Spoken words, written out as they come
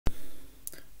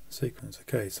sequence.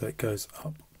 Okay, so it goes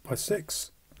up by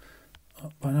 6,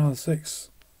 up by another 6,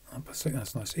 up by 6.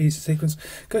 That's a nice easy sequence.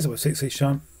 Goes up by 6 each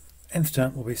time. Nth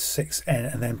term will be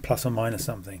 6n and then plus or minus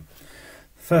something.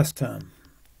 First term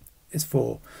is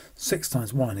 4. 6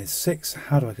 times 1 is 6.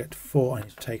 How do I get to 4? I need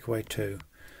to take away 2.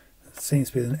 That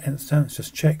seems to be the nth term. Let's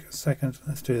just check a second.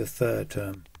 Let's do the third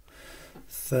term.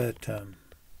 Third term.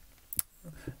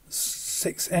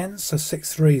 6n, so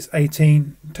 6 3 is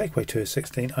 18. Take away 2 is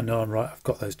 16. I know I'm right. I've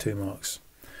got those 2 marks.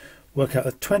 Work out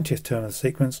the 20th term of the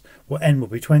sequence. Well, n will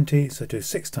be 20, so do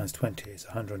 6 times 20 is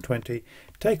 120.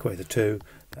 Take away the 2,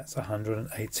 that's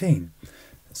 118.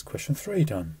 That's question 3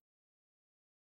 done.